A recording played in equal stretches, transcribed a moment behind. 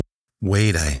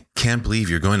Wade, I can't believe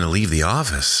you're going to leave the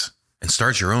office and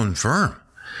start your own firm.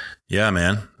 Yeah,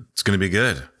 man, it's going to be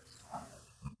good.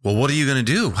 Well, what are you going to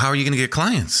do? How are you going to get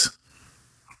clients?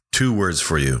 2 words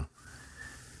for you.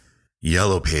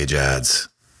 Yellow page ads.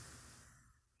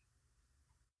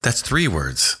 That's 3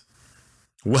 words.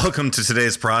 Welcome to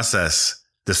today's process,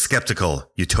 the Skeptical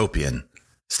Utopian.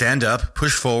 Stand up,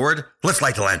 push forward, let's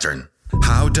light the lantern.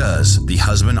 How does the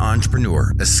husband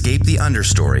entrepreneur escape the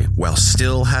understory while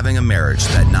still having a marriage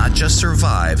that not just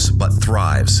survives, but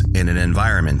thrives in an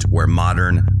environment where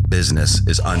modern business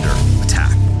is under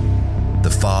attack? The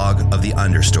fog of the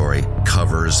understory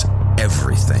covers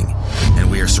everything, and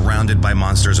we are surrounded by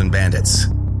monsters and bandits.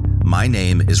 My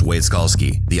name is Wade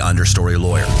Skalski, the understory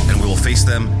lawyer, and we will face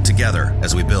them together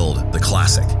as we build the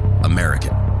classic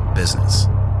American business.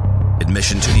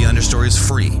 Admission to the understory is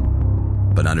free,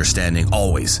 but understanding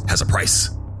always has a price.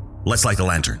 Let's light the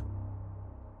lantern.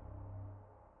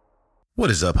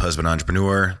 What is up, husband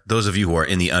entrepreneur? Those of you who are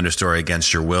in the understory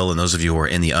against your will, and those of you who are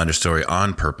in the understory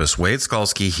on purpose, Wade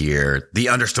Skalski here, the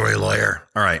understory lawyer.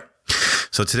 All right.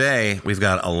 So today we've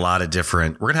got we're going to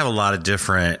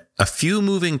have a few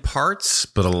moving parts,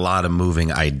 but a lot of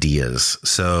moving ideas.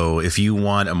 So if you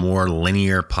want a more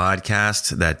linear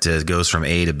podcast that goes from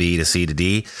A to B to C to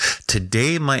D,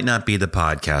 today might not be the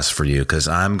podcast for you, because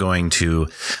I'm going to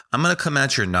come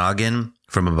at your noggin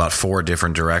from about 4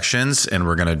 different directions, and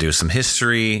we're going to do some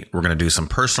history. We're going to do some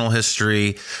personal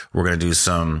history. We're going to do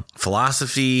some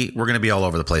philosophy. We're going to be all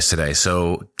over the place today.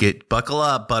 So buckle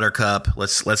up, buttercup.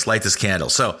 Let's light this candle.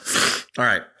 So, all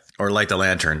right. Or light the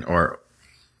lantern or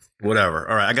whatever.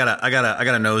 All right. I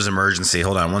got a nose emergency.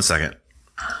 Hold on 1 second.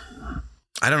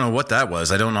 I don't know what that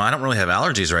was. I don't know. I don't really have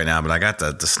allergies right now, but I got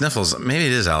the sniffles. Maybe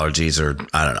it is allergies, or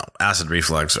I don't know, acid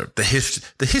reflux, or the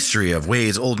history of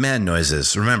Wade's old man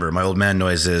noises. Remember, my old man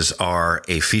noises are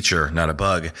a feature, not a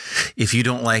bug. If you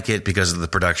don't like it because of the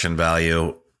production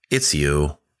value, it's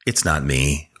you. It's not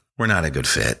me. We're not a good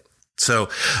fit. So,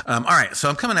 all right. So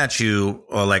I'm coming at you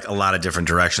like a lot of different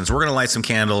directions. We're going to light some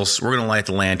candles. We're going to light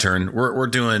the lantern.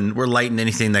 We're lighting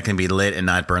anything that can be lit and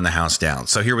not burn the house down.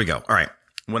 So here we go. All right.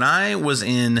 When I was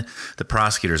in the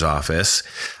prosecutor's office,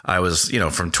 I was, I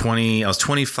was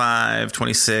 25,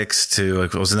 26 to,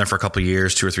 I was in there for a couple of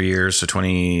years, 2 or 3 years. So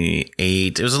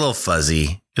 28, it was a little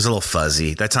fuzzy.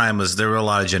 That time there were a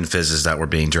lot of gin fizzes that were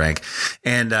being drank.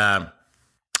 And,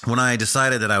 when I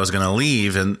decided that I was going to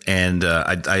leave,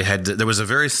 there was a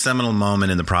very seminal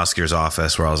moment in the prosecutor's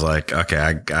office where I was like,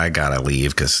 okay, I gotta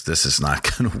leave because this is not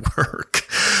going to work.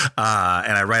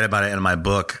 And I write about it in my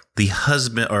book,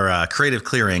 Creative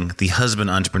Clearing, the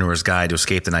Husband Entrepreneur's Guide to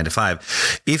Escape the 9 to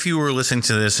 5. If you were listening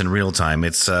to this in real time,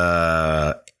 it's,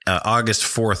 August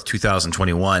 4th,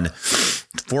 2021.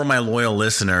 For my loyal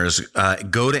listeners,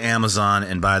 go to Amazon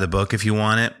and buy the book if you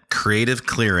want it. Creative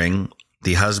Clearing,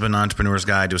 the Husband Entrepreneur's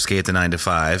Guide to Escape the 9 to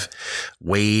 5,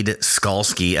 Wade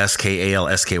Skalski,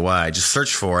 Skalsky. Just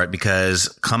search for it, because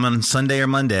coming Sunday or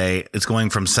Monday, it's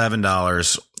going from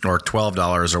 $7 or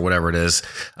 $12 or whatever it is,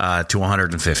 to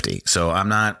 $150. So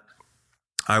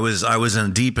I was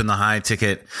deep in the high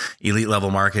ticket elite level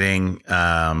marketing,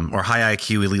 or high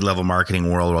IQ elite level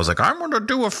marketing world, where I was like, I'm going to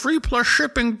do a free plus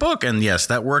shipping book. And yes,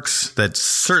 that works. That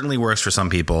certainly works for some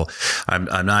people.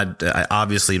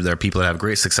 Obviously there are people that have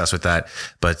great success with that,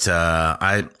 but,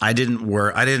 I didn't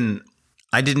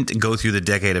go through the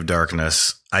decade of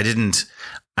darkness. I didn't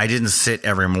sit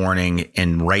every morning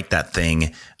and write that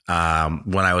thing,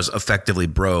 when I was effectively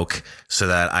broke, so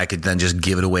that I could then just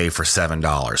give it away for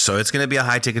 $7. So it's going to be a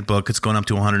high ticket book. It's going up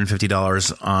to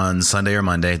 $150 on Sunday or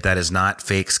Monday. That is not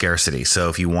fake scarcity. So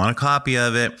if you want a copy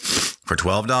of it for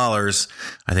 $12,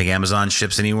 I think Amazon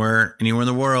ships anywhere in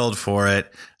the world for it.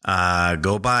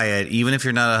 Go buy it. Even if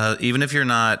you're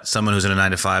not someone who's in a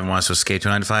 9 to 5 and wants to escape to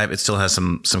a 9 to 5, it still has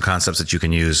some concepts that you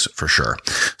can use for sure.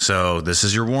 So this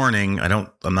is your warning. I'm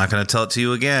not going to tell it to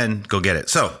you again. Go get it.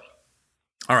 So,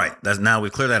 all right. Now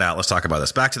we've cleared that out. Let's talk about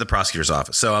this. Back to the prosecutor's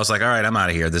office. So I was like, all right, I'm out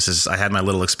of here. I had my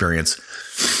little experience.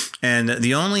 And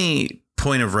the only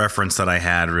point of reference that I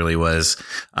had really was,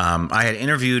 I had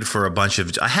interviewed for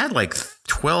I had like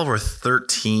 12 or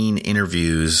 13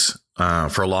 interviews,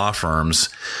 for law firms.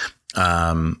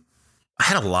 I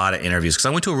had a lot of interviews because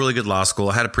I went to a really good law school.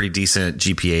 I had a pretty decent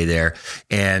GPA there.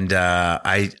 And,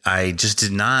 I just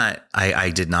did not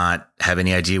have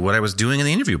any idea what I was doing in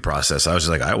the interview process. I was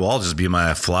just like, I'll just be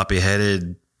my floppy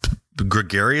headed,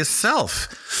 gregarious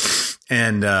self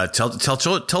and,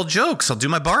 tell jokes. I'll do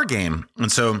my bar game.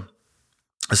 And so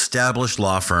established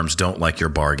law firms don't like your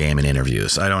bar game in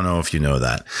interviews. I don't know if you know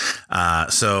that.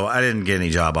 So I didn't get any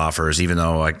job offers, even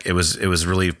though it was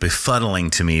really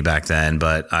befuddling to me back then.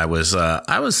 But I was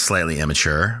slightly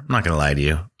immature. I'm not going to lie to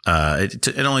you.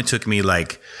 It only took me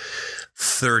like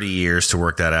 30 years to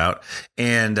work that out.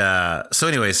 And so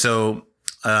anyway,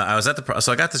 I was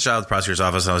so I got this job at the prosecutor's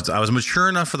office. I was mature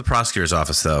enough for the prosecutor's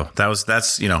office, though.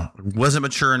 Wasn't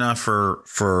mature enough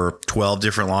for 12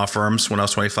 different law firms when I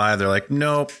was 25. They're like,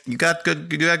 no, you got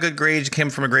good grades. You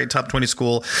came from a great top 20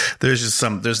 school. There's just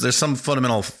there's some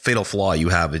fundamental fatal flaw you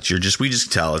have that we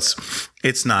just tell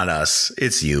it's not us.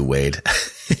 It's you, Wade.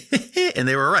 And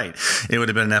they were right. It would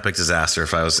have been an epic disaster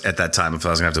if I was going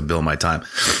to have to bill my time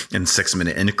in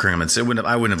 6-minute increments. I wouldn't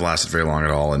have lasted very long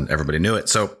at all. And everybody knew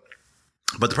it.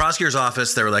 But the prosecutor's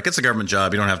office, they were like, it's a government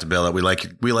job. You don't have to bill it. We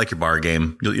like your bar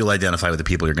game. You'll identify with the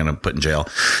people you're going to put in jail.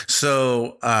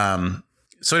 So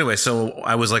anyway,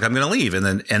 I was like, I'm going to leave. And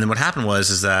then what happened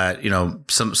is that,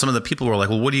 some of the people were like,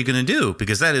 well, what are you going to do?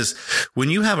 Because that is when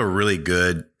you have a really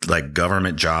good like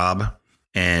government job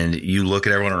and you look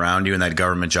at everyone around you in that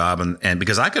government job. And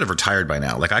because I could have retired by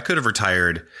now, like I could have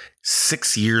retired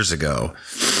 6 years ago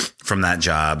from that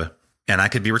job. And I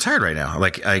could be retired right now.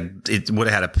 Like it would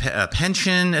have had a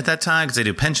pension at that time because they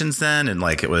do pensions then. And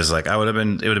like, it would have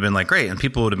been like great. And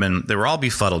people they were all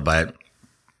befuddled by it.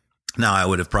 Now I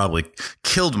would have probably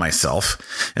killed myself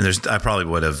and I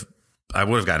would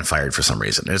have gotten fired for some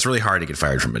reason. It's really hard to get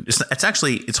fired from it.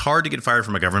 It's hard to get fired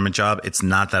from a government job. It's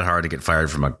not that hard to get fired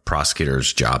from a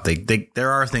prosecutor's job.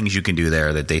 There are things you can do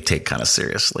there that they take kind of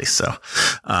seriously. So,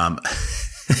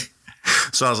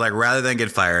 so I was like, rather than get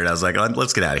fired, I was like,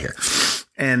 let's get out of here.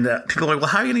 And people were like, well,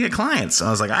 how are you going to get clients? And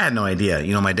I was like, I had no idea.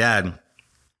 My dad,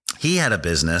 he had a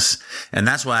business, and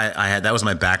that's why that was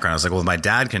my background. I was like, well, if my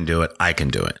dad can do it, I can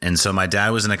do it. And so my dad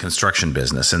was in a construction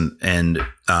business, and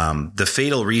the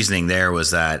fatal reasoning there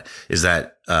is that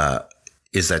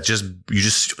you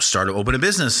just start to open a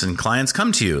business and clients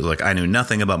come to you. Like I knew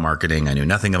nothing about marketing. I knew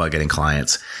nothing about getting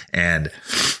clients.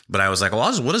 But I was like,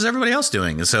 well, what is everybody else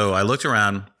doing? And so I looked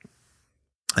around.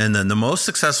 And then the most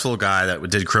successful guy that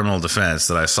did criminal defense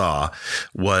that I saw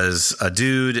was a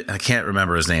dude. I can't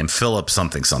remember his name, Philip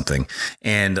something.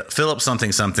 And Philip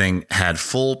something had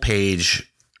full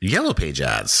page yellow page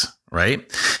ads.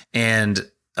 Right. And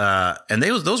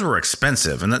those were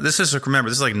expensive. And this is like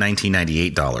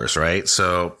 $1998. Right.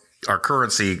 So our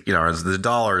currency, the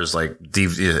dollar is like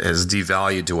has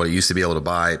devalued to what it used to be able to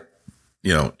buy,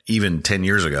 even 10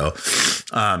 years ago.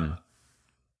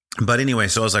 But anyway,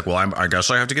 so I was like, well, I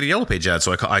guess I have to get a yellow page ad.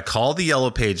 So I called the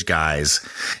yellow page guys,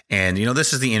 and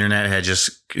this is the internet.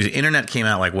 The internet came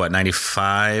out like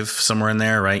 95, somewhere in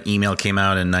there, right? Email came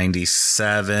out in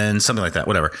 97, something like that,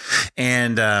 whatever.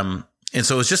 And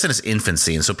so it was just in its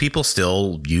infancy. And so people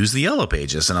still use the yellow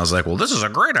pages. And I was like, well, this is a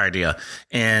great idea.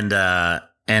 And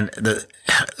it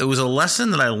was a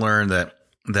lesson that I learned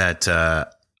that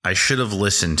I should have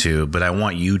listened to, but I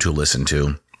want you to listen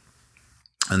to.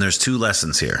 And there's two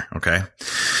lessons here. Okay.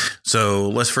 So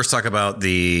let's first talk about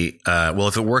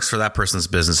if it works for that person's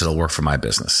business, it'll work for my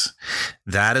business.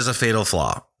 That is a fatal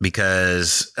flaw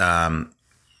because, I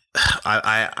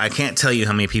can't tell you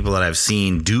how many people that I've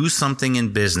seen do something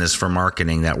in business for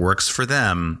marketing that works for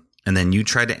them. And then you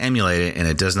try to emulate it and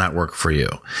it does not work for you.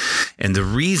 And the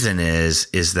reason is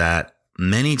that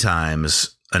many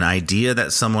times an idea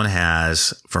that someone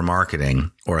has for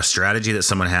marketing or a strategy that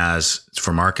someone has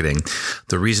for marketing,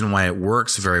 the reason why it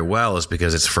works very well is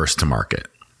because it's first to market.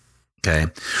 Okay.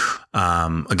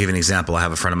 I'll give you an example. I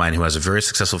have a friend of mine who has a very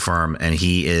successful firm and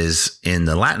he is in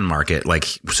the Latin market.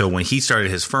 So when he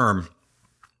started his firm,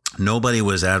 nobody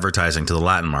was advertising to the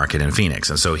Latin market in Phoenix.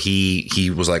 And so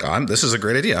he was like, this is a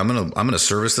great idea. I'm going to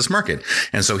service this market.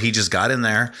 And so he just got in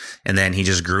there and then he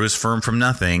just grew his firm from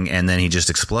nothing. And then he just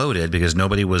exploded because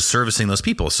nobody was servicing those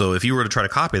people. So if you were to try to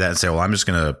copy that and say, well, I'm just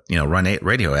going to, run 8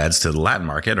 radio ads to the Latin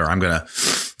market, or I'm going to,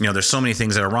 there's so many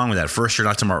things that are wrong with that. First, you're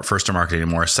not first to market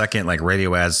anymore. Second, like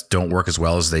radio ads don't work as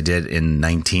well as they did in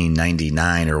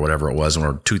 1999 or whatever it was,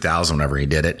 or 2000, whenever he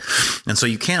did it. And so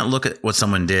you can't look at what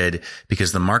someone did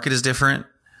because the market is different.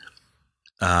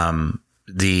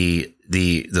 The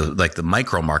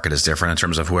micro market is different in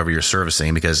terms of whoever you're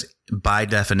servicing, because by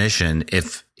definition,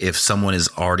 if someone is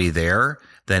already there,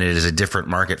 then it is a different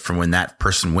market from when that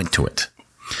person went to it.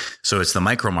 So it's the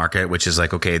micro market, which is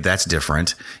like, okay, that's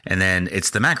different. And then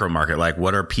it's the macro market. Like,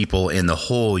 what are people in the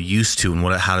whole used to and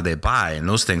how do they buy? And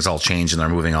those things all change and they're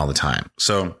moving all the time.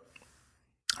 So,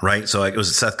 right. So like it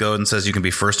was Seth Godin says you can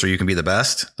be first or you can be the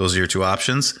best. Those are your two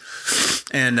options.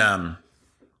 And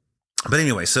But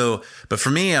anyway, but for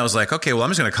me, I was like, okay, well,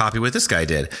 I'm just going to copy what this guy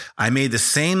did. I made the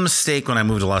same mistake when I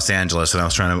moved to Los Angeles, and I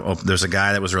was there's a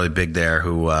guy that was really big there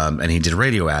who, and he did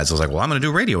radio ads. I was like, well, I'm going to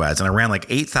do radio ads. And I ran like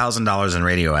 $8,000 in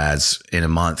radio ads in a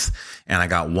month. And I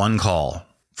got one call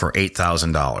for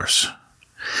 $8,000.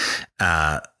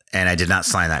 And I did not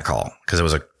sign that call because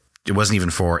it wasn't even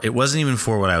for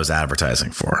what I was advertising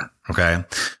for. Okay.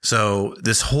 So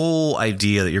this whole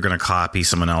idea that you're going to copy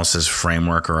someone else's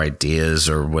framework or ideas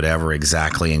or whatever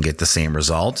exactly and get the same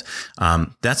result.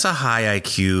 That's a high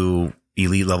IQ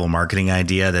elite level marketing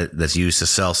idea that's used to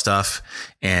sell stuff.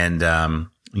 And,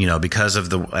 because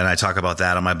of and I talk about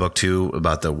that on my book too,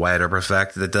 about the Wyatt Earp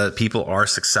effect, that the people are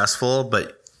successful,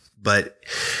 but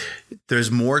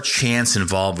there's more chance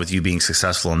involved with you being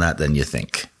successful in that than you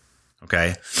think.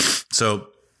 Okay. So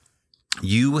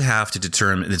you have to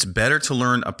determine, it's better to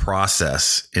learn a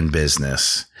process in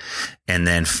business and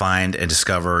then find and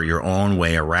discover your own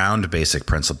way around basic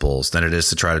principles than it is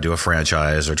to try to do a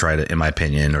franchise or in my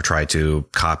opinion, or try to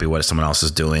copy what someone else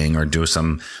is doing or do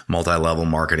some multi-level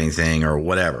marketing thing or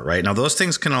whatever, right? Now, those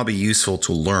things can all be useful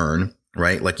to learn,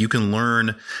 right? Like you can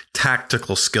learn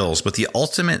tactical skills, but the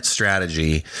ultimate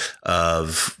strategy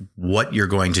of what you're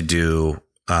going to do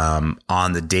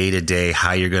on the day-to-day,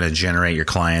 how you're going to generate your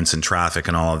clients and traffic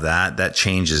and all of that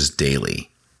changes daily.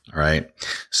 All right.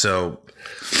 So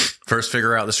first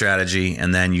figure out the strategy,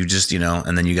 and then you just,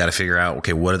 and then you got to figure out,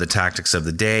 okay, what are the tactics of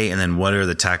the day? And then what are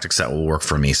the tactics that will work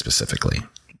for me specifically?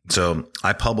 So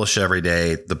I publish every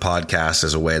day. The podcast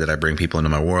is a way that I bring people into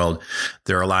my world.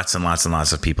 There are lots and lots and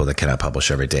lots of people that cannot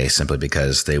publish every day simply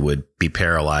because they would be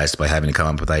paralyzed by having to come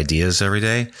up with ideas every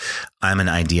day. I'm an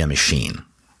idea machine.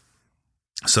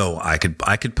 So I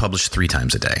could publish 3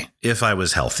 times a day if I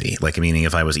was healthy, meaning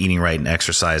if I was eating right and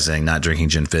exercising, not drinking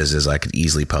gin fizzes, I could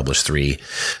easily publish three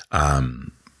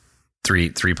podcasts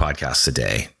a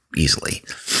day easily.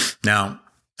 Now,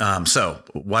 so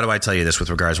why do I tell you this with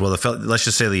regards? Well, let's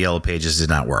just say the Yellow Pages did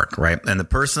not work, right? And the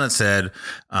person that said,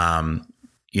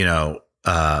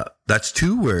 that's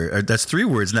 2 words, that's 3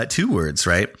 words, not 2 words,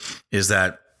 right? Is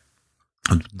that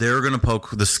they're going to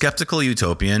poke the skeptical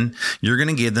utopian. You're going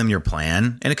to give them your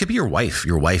plan, and it could be your wife.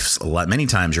 Many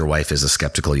times your wife is a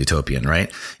skeptical utopian,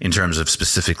 right? In terms of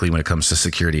specifically when it comes to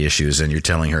security issues, and you're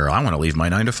telling her, I want to leave my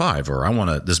 9 to 5, or I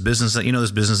want to, this business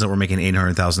that we're making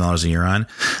 $800,000 a year on.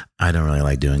 I don't really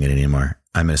like doing it anymore.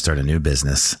 I'm going to start a new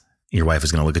business. Your wife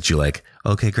is going to look at you like,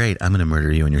 okay, great. I'm going to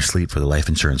murder you in your sleep for the life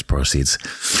insurance proceeds.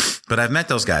 But I've met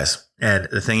those guys. And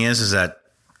the thing is that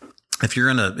if you're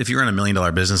in a $1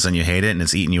 million business and you hate it and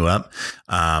it's eating you up,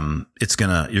 it's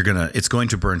going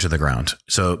to burn to the ground.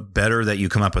 So better that you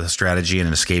come up with a strategy and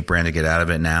an escape plan to get out of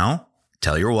it now.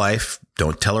 Tell your wife.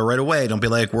 Don't tell her right away. Don't be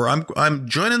like, I'm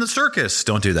joining the circus.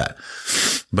 Don't do that.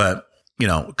 But,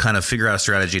 kind of figure out a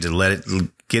strategy to let it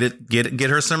get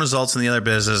her some results in the other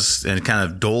business and kind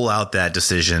of dole out that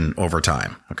decision over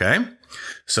time. Okay.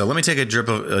 So let me take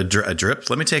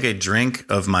let me take a drink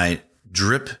of my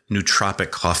drip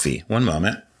nootropic coffee. One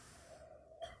moment.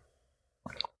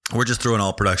 We're just throwing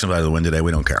all production by the wind today.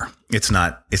 We don't care. It's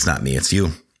not me. It's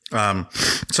you. All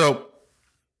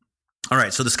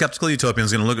right. So the skeptical utopian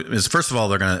is going to look at first of all,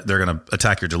 they're going to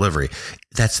attack your delivery.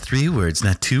 That's 3 words,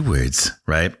 not 2 words.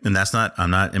 Right. And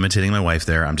I'm not imitating my wife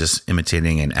there. I'm just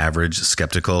imitating an average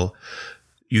skeptical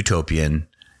utopian.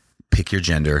 Pick your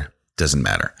gender. Doesn't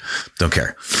matter. Don't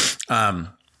care.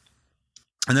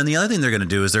 And then the other thing they're going to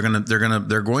do is they're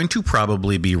going to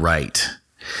probably be right.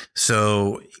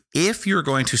 So if you're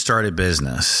going to start a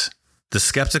business, the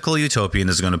skeptical utopian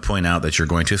is going to point out that you're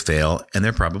going to fail, and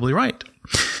they're probably right.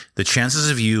 The chances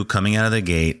of you coming out of the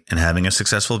gate and having a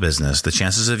successful business, the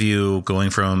chances of you going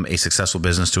from a successful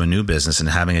business to a new business and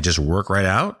having it just work right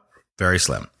out, very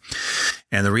slim.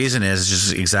 And the reason is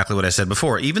just exactly what I said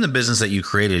before. Even the business that you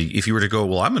created, if you were to go,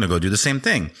 well, I'm going to go do the same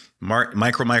thing.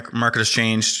 Micro market has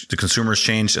changed, the consumer has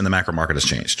changed, and the macro market has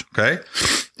changed. Okay.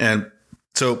 And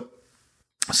so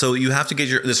you have to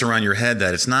get this around your head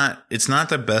that it's not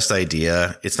the best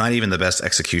idea. It's not even the best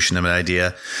execution of an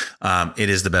idea. It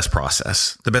is the best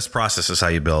process. The best process is how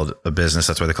you build a business.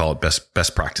 That's why they call it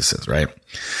best practices. Right.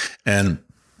 And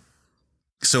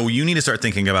so you need to start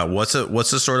thinking about what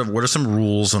are some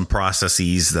rules and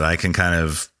processes that I can kind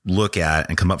of look at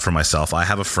and come up for myself. I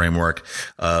have a framework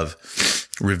of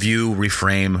review,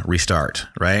 reframe, restart,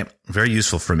 right? Very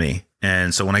useful for me.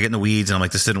 And so when I get in the weeds and I'm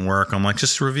like, this didn't work, I'm like,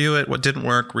 just review it. What didn't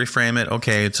work? Reframe it.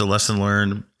 Okay. It's a lesson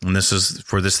learned. And this is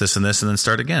for this, and this, and then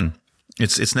start again.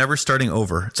 It's never starting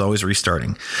over. It's always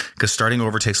restarting, because starting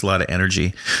over takes a lot of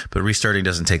energy, but restarting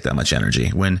doesn't take that much energy.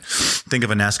 Think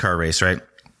of a NASCAR race, right?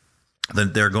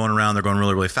 they're going around, they're going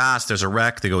really, really fast. There's a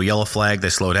wreck. They go yellow flag. They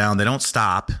slow down. They don't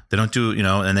stop. They don't do,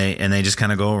 and they just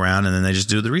kind of go around, and then they just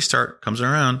do the restart, comes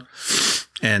around.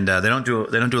 And, they don't do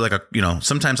like a,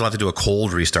 sometimes they'll have to do a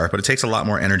cold restart, but it takes a lot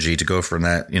more energy to go from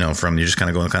that, from you're just kind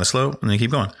of going kind of slow and then you keep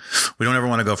going. We don't ever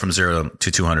want to go from 0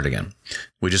 to 200 again.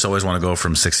 We just always want to go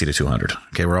from 60 to 200.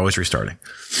 Okay. We're always restarting.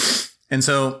 And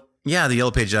so, yeah, the Yellow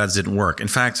Page ads didn't work. In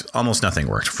fact, almost nothing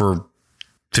worked for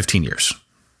 15 years.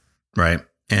 Right.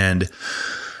 And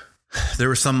there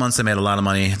were some months I made a lot of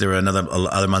money. There were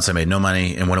other months I made no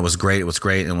money. And when it was great, it was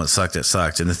great. And when it sucked, it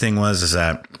sucked. And the thing was, is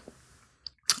that,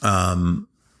 I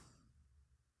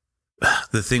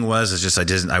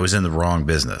was in the wrong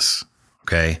business.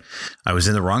 Okay. I was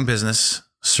in the wrong business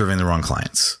serving the wrong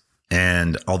clients.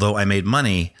 And although I made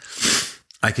money,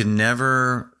 I could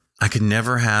never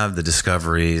have the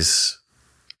discoveries,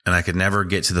 and I could never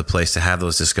get to the place to have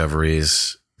those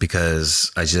discoveries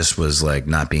because I just was like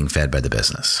not being fed by the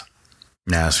business.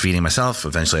 Now I was feeding myself.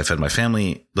 Eventually I fed my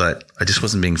family, but I just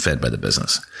wasn't being fed by the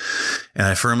business. And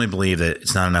I firmly believe that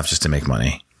it's not enough just to make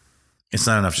money. It's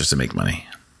not enough just to make money.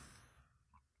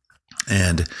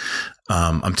 And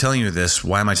I'm telling you this.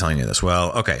 Why am I telling you this?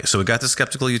 Well, okay. So we got the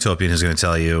Skeptical Utopian who's going to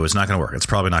tell you it's not going to work. It's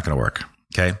probably not going to work.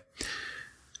 Okay.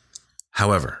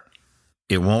 However,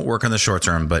 it won't work in the short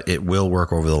term, but it will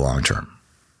work over the long term.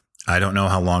 I don't know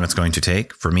how long it's going to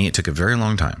take. For me, it took a very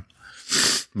long time.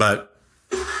 But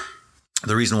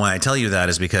the reason why I tell you that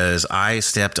is because I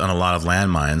stepped on a lot of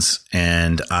landmines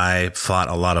and I fought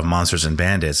a lot of monsters and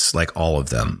bandits, like all of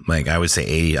them. Like I would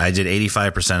say I did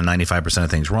 85% and 95% of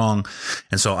things wrong.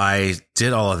 And so I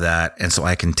did all of that. And so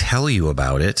I can tell you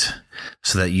about it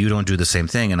so that you don't do the same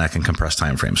thing, and I can compress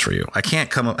timeframes for you. I can't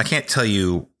tell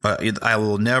you, I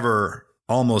will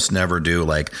almost never do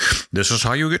like, this is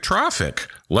how you get traffic.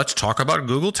 Let's talk about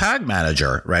Google Tag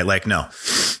Manager, right? Like, no,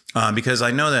 because I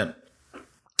know that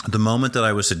the moment that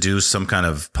I was to do some kind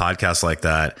of podcast like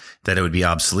that it would be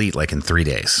obsolete like in 3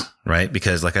 days, right?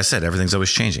 Because like I said, everything's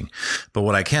always changing. But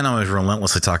what I can always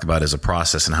relentlessly talk about is a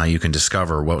process and how you can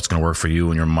discover what's going to work for you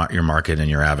and your market and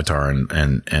your avatar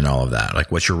and all of that.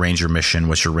 Like what's your Ranger mission?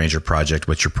 What's your Ranger project?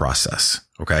 What's your process?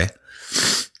 Okay.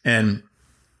 And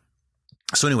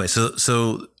so anyway, so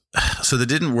that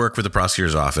didn't work for the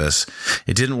prosecutor's office.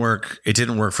 It didn't work. It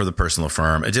didn't work for the personal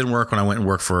firm. It didn't work when I went and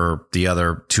worked for the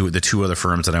two other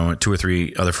firms that I went, 2 or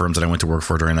 3 other firms that I went to work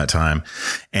for during that time.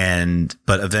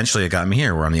 But eventually it got me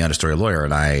here where I'm the understory lawyer.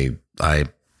 And I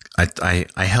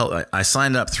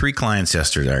signed up 3 clients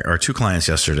yesterday, or 2 clients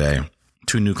yesterday,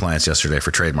 2 new clients yesterday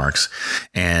for trademarks.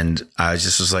 And I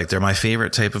just was like, they're my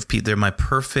favorite type of people. They're my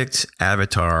perfect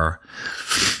avatar.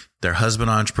 They're husband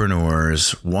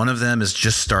entrepreneurs. One of them is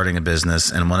just starting a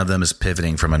business and one of them is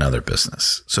pivoting from another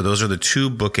business. So those are the 2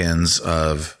 bookends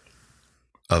of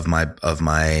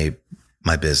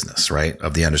my business, right?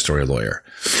 Of the understory lawyer.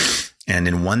 And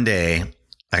in one day,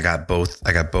 I got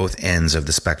both ends of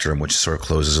the spectrum, which sort of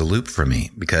closes a loop for me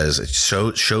because it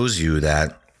shows you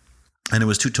that. And it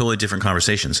was 2 totally different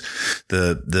conversations.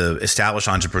 The established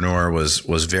entrepreneur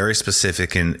was very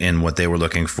specific in what they were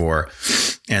looking for.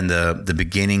 And the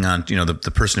beginning on,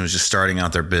 the person who's just starting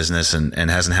out their business and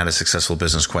hasn't had a successful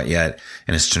business quite yet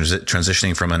and is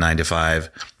transitioning from a 9 to 5,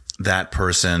 that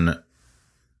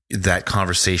that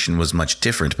conversation was much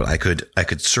different, but I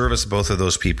could service both of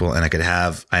those people and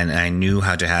I knew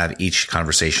how to have each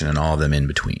conversation and all of them in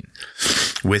between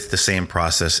with the same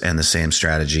process and the same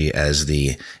strategy as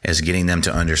getting them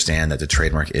to understand that the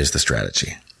trademark is the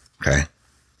strategy. Okay.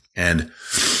 And,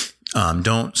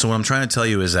 so what I'm trying to tell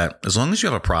you is that as long as you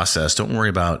have a process, don't worry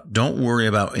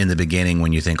about in the beginning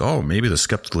when you think, oh, maybe the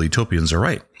Skeptical Utopians are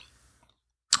right.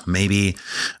 Maybe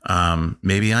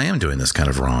I am doing this kind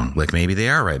of wrong. Like maybe they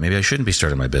are right. Maybe I shouldn't be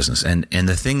starting my business. And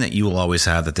the thing that you will always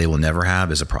have that they will never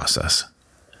have is a process.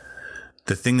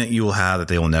 The thing that you will have that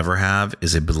they will never have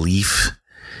is a belief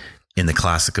in the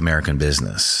classic American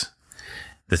business.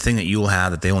 The thing that you will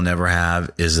have that they will never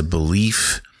have is a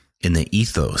belief in the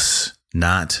ethos,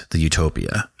 not the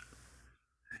utopia.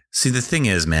 See, the thing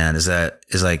is, man, is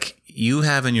like you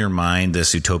have in your mind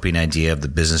this utopian idea of the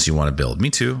business you want to build. Me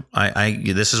too.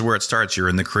 This is where it starts. You're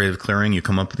in the creative clearing. You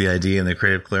come up with the idea in the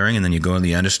creative clearing, and then you go in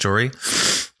the understory,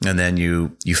 and then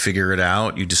you figure it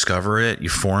out, you discover it, you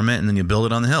form it, and then you build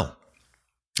it on the hill.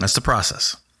 That's the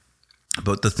process.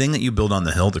 But the thing that you build on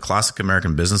the hill, the classic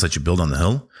American business that you build on the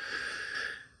hill,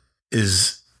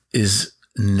 is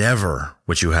never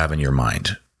what you have in your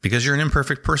mind, because you're an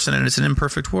imperfect person and it's an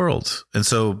imperfect world. And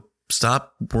so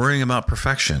stop worrying about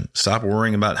perfection. Stop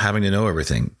worrying about having to know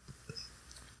everything.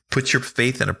 Put your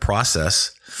faith in a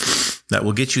process that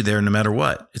will get you there no matter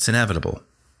what. It's inevitable.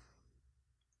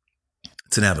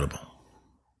 It's inevitable.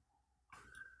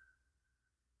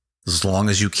 as long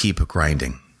as you keep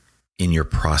grinding in your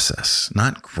process,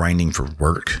 not grinding for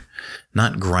work,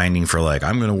 not grinding for like,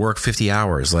 I'm going to work 50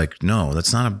 hours. Like, no,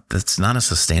 that's not a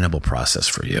sustainable process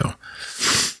for you.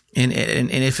 And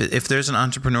if there's an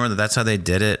entrepreneur that's how they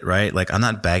did it, right? Like, I'm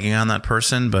not bagging on that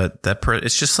person, but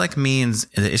it's just like me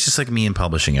in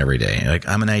publishing every day. Like,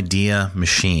 I'm an idea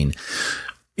machine.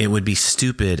 It would be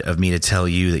stupid of me to tell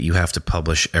you that you have to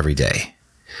publish every day,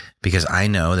 because I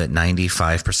know that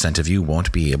 95% of you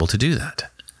won't be able to do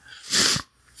that.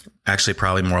 Actually,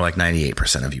 probably more like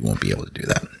 98% of you won't be able to do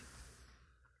that.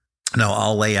 Now,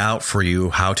 I'll lay out for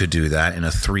you how to do that in a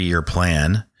 3-year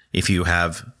plan. If you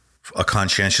have a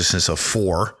conscientiousness of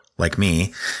 4, like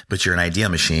me, but you're an idea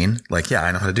machine, like, yeah,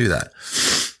 I know how to do that.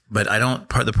 But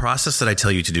the process that I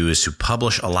tell you to do is to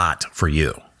publish a lot for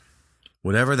you,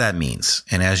 whatever that means.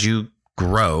 And as you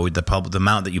grow, the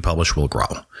amount that you publish will grow.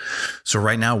 So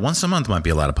right now, once a month might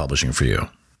be a lot of publishing for you.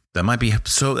 That might be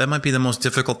the most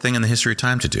difficult thing in the history of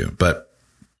time to do, but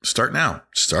start now.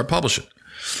 Start publishing.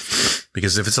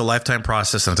 Because if it's a lifetime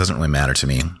process, then it doesn't really matter to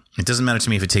me. It doesn't matter to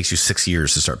me if it takes you 6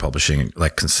 years to start publishing,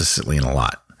 like, consistently and a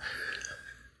lot.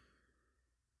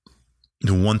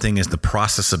 The one thing is the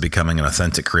process of becoming an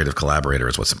authentic creative collaborator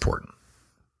is what's important.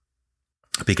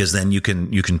 Because then you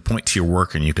can point to your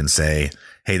work and you can say,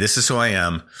 hey, this is who I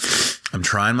am. I'm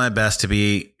trying my best to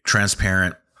be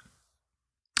transparent.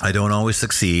 I don't always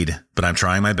succeed, but I'm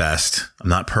trying my best. I'm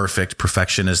not perfect.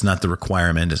 Perfection is not the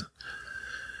requirement.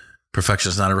 Perfection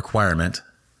is not a requirement.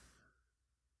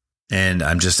 And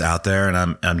I'm just out there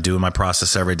and I'm doing my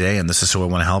process every day. And this is who I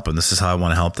want to help. And this is how I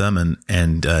want to help them.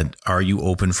 And are you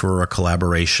open for a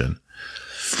collaboration?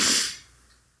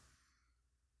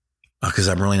 Because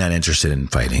I'm really not interested in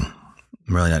fighting.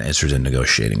 I'm really not interested in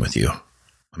negotiating with you.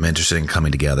 I'm interested in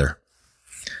coming together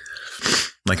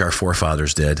like our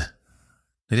forefathers did.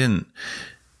 They didn't,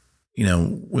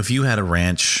 if you had a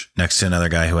ranch next to another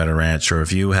guy who had a ranch, or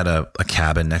if you had a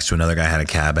cabin next to another guy who had a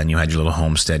cabin, you had your little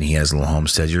homestead and he has a little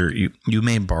homestead, you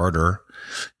may barter.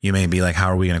 You may be like, how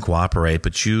are we going to cooperate?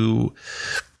 But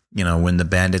when the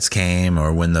bandits came,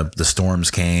 or when the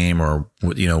storms came, or,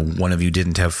 one of you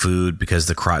didn't have food because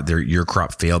your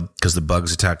crop failed because the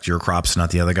bugs attacked your crops,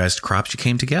 not the other guy's crops, you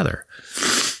came together.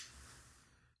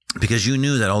 Because you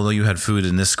knew that although you had food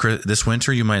in this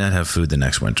winter, you might not have food the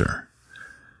next winter.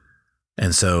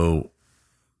 And so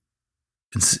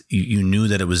you knew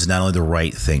that it was not only the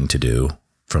right thing to do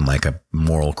from like a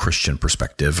moral Christian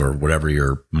perspective, or whatever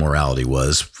your morality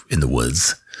was in the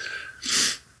woods,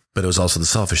 but it was also the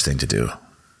selfish thing to do.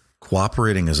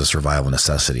 Cooperating is a survival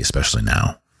necessity, especially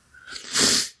now.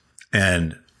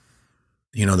 And,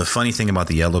 the funny thing about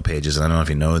the Yellow Pages, and I don't know if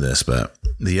you know this, but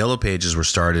the Yellow Pages were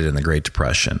started in the Great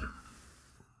Depression.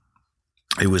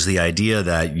 It was the idea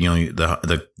that,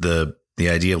 the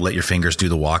idea of let your fingers do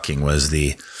the walking was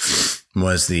the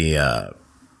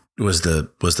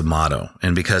motto.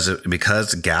 And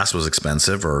because gas was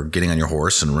expensive, or getting on your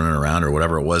horse and running around, or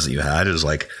whatever it was that you had, it was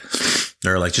like,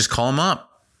 they're like, just call them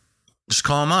up. Just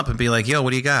call them up and be like, yo,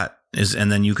 what do you got?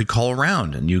 And then you could call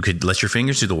around and you could let your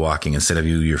fingers do the walking instead of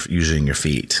you're using your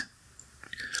feet.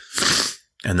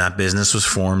 And that business was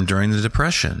formed during the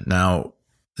Depression. Now,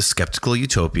 the Skeptical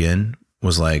Utopian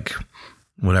was like,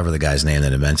 whatever the guy's name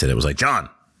that invented it was like, John,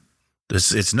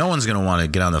 it's no one's going to want to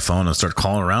get on the phone and start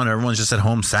calling around. Everyone's just at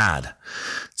home sad.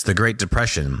 It's the Great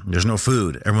Depression. There's no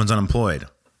food. Everyone's unemployed.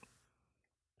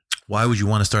 Why would you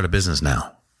want to start a business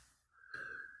now?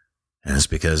 And it's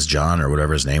because John, or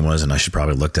whatever his name was, and I should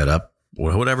probably look that up,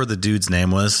 whatever the dude's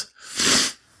name was.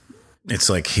 It's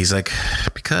like, he's like,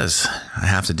 because I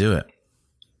have to do it.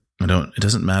 It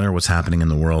doesn't matter what's happening in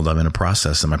the world. I'm in a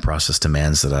process, and my process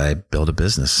demands that I build a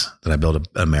business, that I build an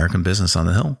American business on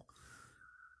the hill.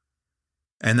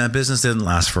 And that business didn't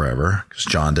last forever, because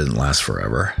John didn't last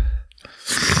forever.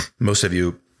 Most of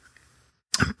you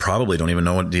probably don't even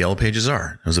know what the Yellow Pages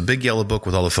are. It was a big yellow book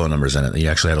with all the phone numbers in it that you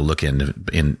actually had to look in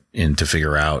to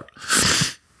figure out.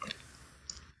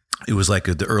 It was like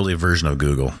the early version of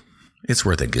Google. It's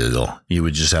worth a Google. You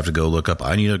would just have to go look up,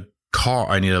 I need a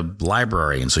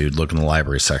library. And so you'd look in the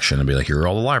library section and be like, here are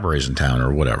all the libraries in town,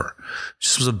 or whatever. It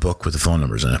just was a book with the phone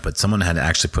numbers in it, but someone had to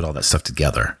actually put all that stuff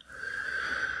together.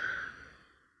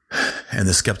 And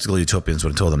the Skeptical Utopians would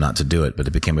have told them not to do it, but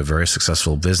it became a very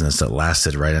successful business that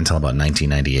lasted right until about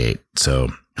 1998. So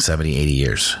 70, 80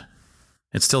 years.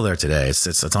 It's still there today.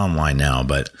 It's online now,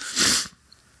 but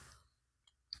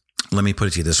let me put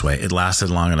it to you this way. It lasted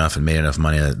long enough and made enough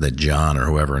money that John, or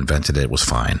whoever invented it, was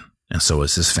fine. And so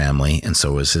was his family, and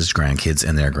so was his grandkids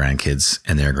and their grandkids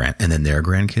and and then their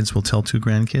grandkids will tell 2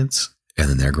 grandkids, and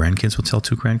then their grandkids will tell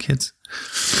 2 grandkids.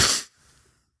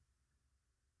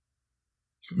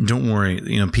 don't worry.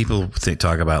 People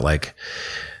talk about like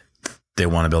they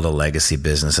want to build a legacy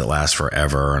business that lasts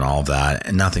forever and all of that,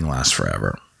 and nothing lasts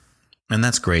forever. And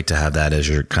that's great to have that as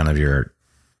your kind of your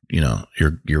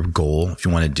goal if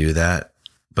you want to do that.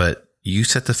 But you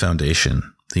set the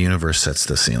foundation. The universe sets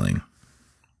the ceiling.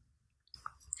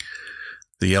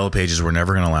 The Yellow Pages were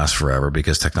never going to last forever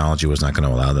because technology was not going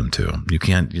to allow them to.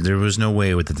 There was no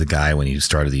way that the guy, when he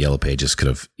started the Yellow Pages, could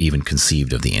have even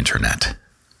conceived of the internet.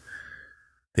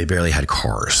 They barely had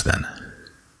cars then.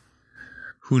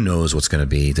 Who knows what's going to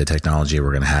be the technology we're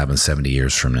going to have in 70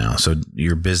 years from now. So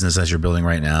your business as you're building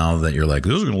right now that you're like,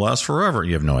 this is going to last forever.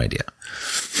 You have no idea.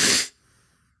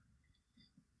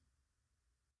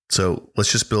 So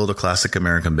let's just build a classic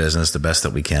American business the best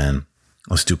that we can.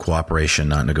 Let's do cooperation,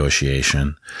 not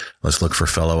negotiation. Let's look for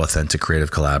fellow authentic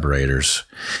creative collaborators.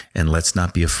 And let's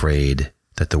not be afraid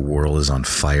that the world is on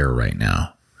fire right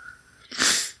now.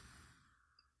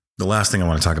 The last thing I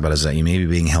want to talk about is that you may be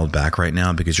being held back right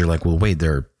now because you're like, well, wait,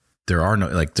 there are no,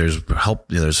 like, there's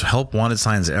help wanted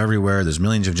signs everywhere. There's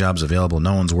millions of jobs available.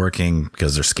 No one's working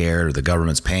because they're scared or the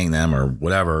government's paying them or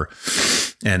whatever.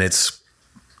 And it's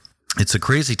a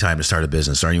crazy time to start a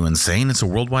business. Are you insane? It's a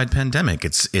worldwide pandemic.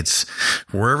 It's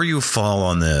wherever you fall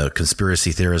on the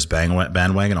conspiracy theorist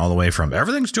bandwagon, all the way from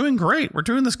everything's doing great. We're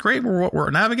doing this great. We're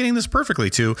navigating this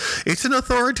perfectly to it's an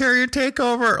authoritarian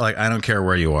takeover. Like, I don't care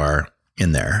where you are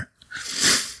in there.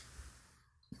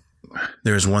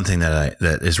 There's one thing that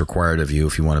is required of you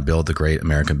if you want to build the great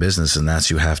American business, and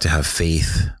that's you have to have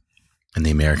faith in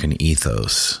the American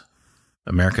ethos.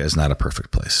 America is not a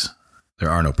perfect place. There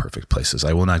are no perfect places.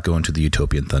 I will not go into the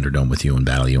utopian Thunderdome with you and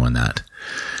battle you on that.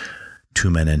 2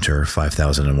 men enter,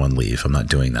 5,001 leave. I'm not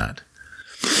doing that.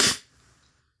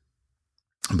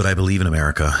 But I believe in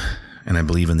America, and I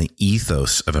believe in the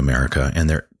ethos of America, and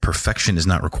their perfection is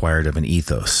not required of an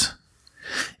ethos.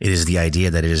 It is the idea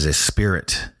that it is a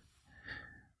spirit.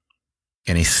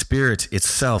 And a spirit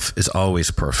itself is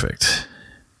always perfect.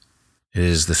 It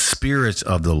is the spirit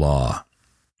of the law,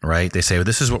 right? They say, well,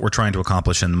 this is what we're trying to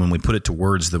accomplish. And when we put it to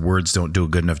words, the words don't do a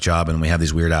good enough job and we have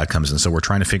these weird outcomes. And so we're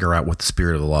trying to figure out what the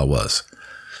spirit of the law was.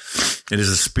 It is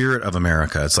the spirit of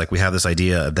America. It's like we have this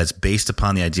idea that's based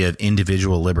upon the idea of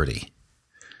individual liberty.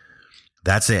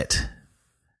 That's it.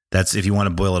 That's, if you want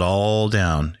to boil it all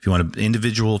down, if you want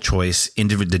individual choice,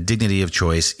 the dignity of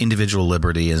choice, individual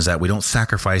liberty, is that we don't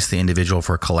sacrifice the individual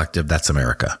for a collective. That's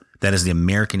America. That is the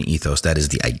American ethos. That is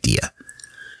the idea.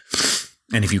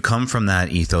 And if you come from that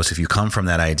ethos, if you come from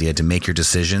that idea to make your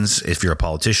decisions, if you're a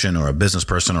politician or a business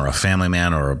person or a family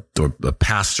man or a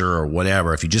pastor or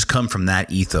whatever, if you just come from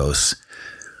that ethos,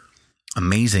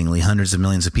 amazingly, hundreds of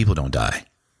millions of people don't die.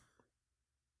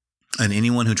 And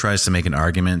anyone who tries to make an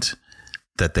argument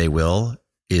that they will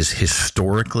is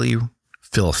historically,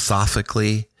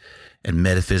 philosophically, and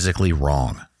metaphysically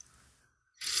wrong.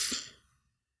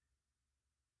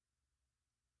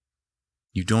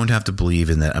 You don't have to believe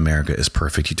in that America is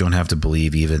perfect. You don't have to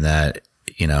believe even that,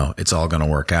 it's all going to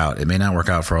work out. It may not work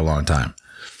out for a long time.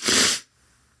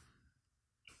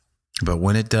 But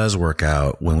when it does work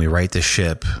out, when we right the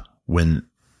ship, when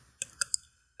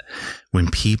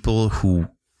people who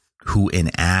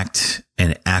enact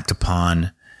and act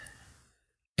upon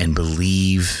and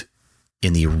believe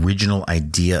in the original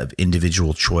idea of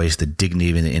individual choice, the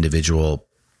dignity of the individual,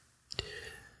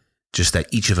 just that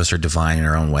each of us are divine in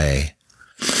our own way.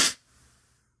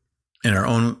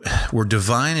 We're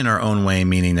divine in our own way,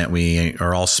 meaning that we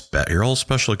are all you're all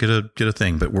special, get a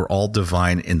thing, but we're all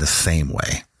divine in the same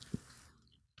way.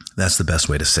 That's the best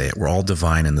way to say it. We're all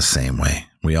divine in the same way.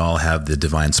 We all have the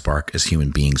divine spark as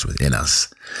human beings within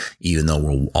us, even though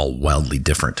we're all wildly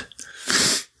different.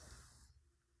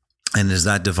 And it is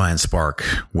that divine spark,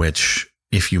 which,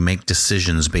 if you make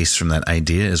decisions based from that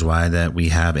idea, is why that we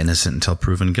have innocent until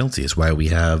proven guilty. It's why we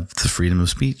have the freedom of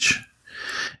speech.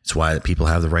 It's why that people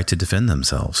have the right to defend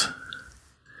themselves.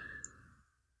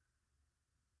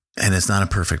 And it's not a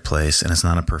perfect place, and it's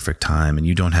not a perfect time, and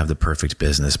you don't have the perfect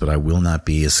business, but I will not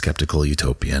be a skeptical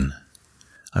utopian.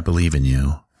 I believe in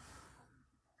you.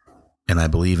 And I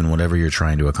believe in whatever you're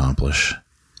trying to accomplish.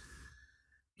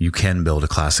 You can build a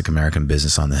classic American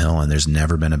business on the hill, and there's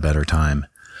never been a better time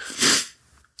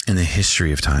in the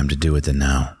history of time to do it than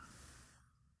now.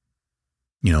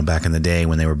 Back in the day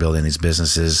when they were building these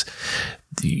businesses,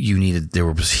 there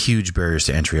were huge barriers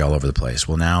to entry all over the place.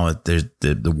 Well, now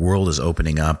the world is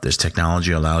opening up. There's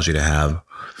technology allows you to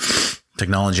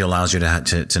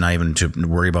not even to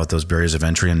worry about those barriers of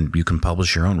entry, and you can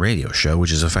publish your own radio show,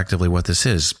 which is effectively what this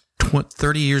is.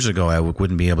 30 years ago, I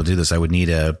wouldn't be able to do this. I would need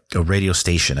a radio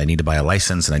station. I need to buy a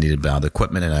license, and I need to buy the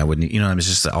equipment, and I would need, it's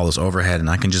just all this overhead, and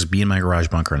I can just be in my garage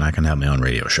bunker and I can have my own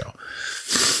radio show.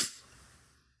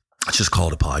 It's just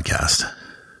called a podcast.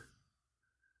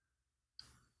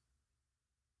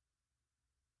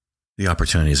 The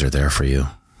opportunities are there for you.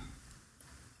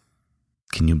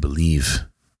 Can you believe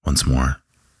once more?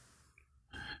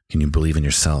 Can you believe in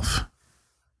yourself?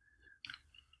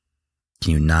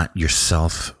 Can you not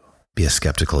yourself be a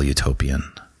skeptical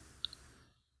utopian?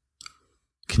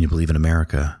 Can you believe in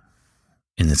America,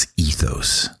 in its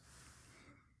ethos?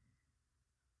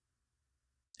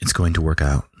 It's going to work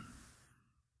out.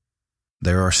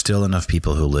 There are still enough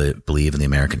people who believe in the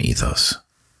American ethos.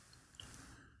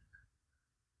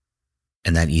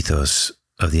 And that ethos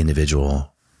of the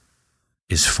individual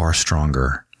is far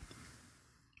stronger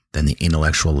than the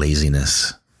intellectual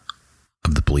laziness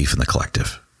of the belief in the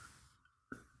collective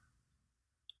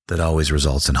that always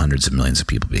results in hundreds of millions of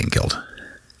people being killed.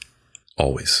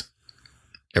 Always.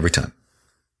 Every time.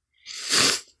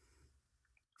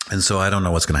 And so I don't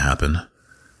know what's going to happen.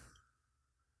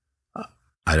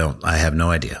 I have no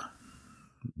idea.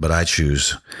 But I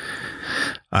choose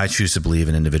to believe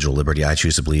in individual liberty. I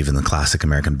choose to believe in the classic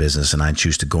American business, and I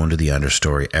choose to go into the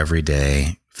understory every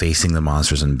day, facing the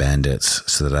monsters and bandits,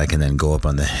 so that I can then go up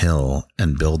on the hill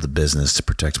and build the business to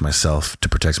protect myself, to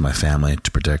protect my family,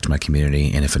 to protect my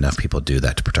community, and if enough people do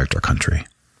that, to protect our country.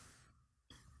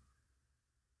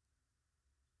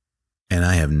 And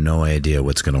I have no idea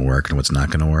what's going to work and what's not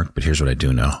going to work, but here's what I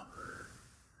do know.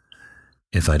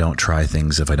 If I don't try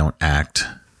things, if I don't act,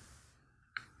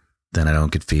 then I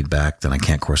don't get feedback, then I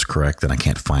can't course correct, then I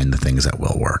can't find the things that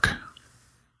will work.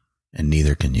 And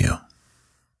neither can you.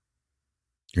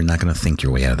 You're not going to think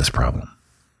your way out of this problem.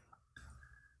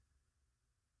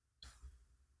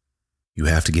 You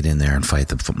have to get in there and fight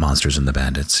the monsters and the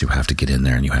bandits. You have to get in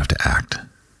there and you have to act.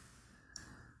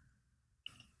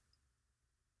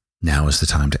 Now is the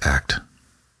time to act.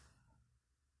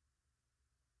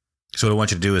 So what I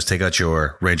want you to do is take out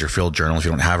your Ranger Field Journal. If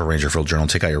you don't have a Ranger Field Journal,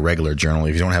 take out your regular journal.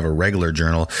 If you don't have a regular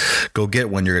journal, go get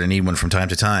one. You're going to need one from time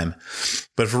to time.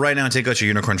 But for right now, take out your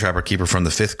Unicorn Trapper Keeper from the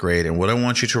 5th grade. And what I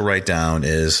want you to write down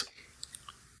is,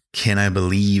 can I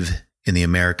believe in the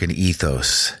American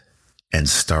ethos and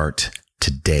start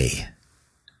today?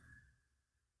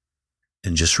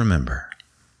 And just remember,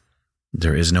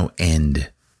 there is no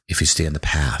end if you stay on the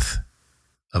path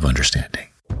of understanding.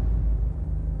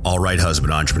 All right,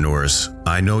 husband entrepreneurs,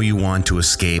 I know you want to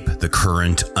escape the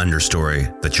current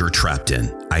understory that you're trapped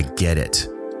in. I get it.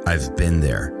 I've been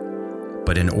there.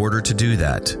 But in order to do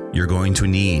that, you're going to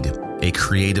need a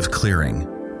creative clearing,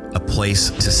 a place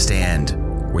to stand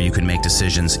where you can make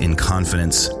decisions in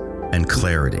confidence and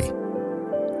clarity.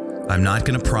 I'm not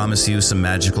going to promise you some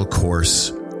magical course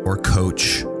or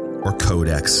coach or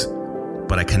codex,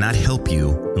 but I cannot help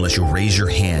you unless you raise your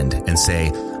hand and say,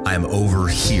 I'm over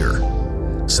here.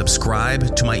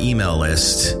 Subscribe to my email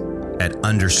list at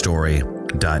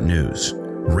understory.news.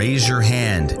 Raise your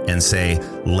hand and say,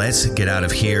 let's get out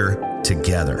of here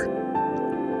together.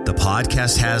 The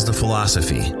podcast has the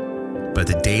philosophy, but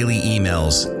the daily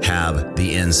emails have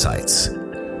the insights.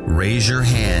 Raise your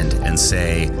hand and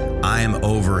say, I'm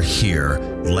over here.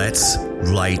 Let's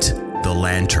light the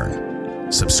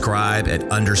lantern. Subscribe at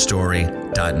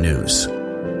understory.news.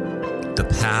 The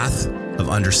path of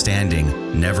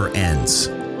understanding never ends,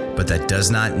 but that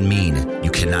does not mean you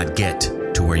cannot get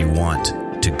to where you want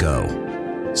to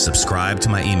go. Subscribe to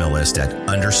my email list at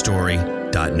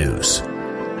understory.news.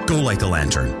 Go light the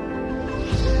lantern.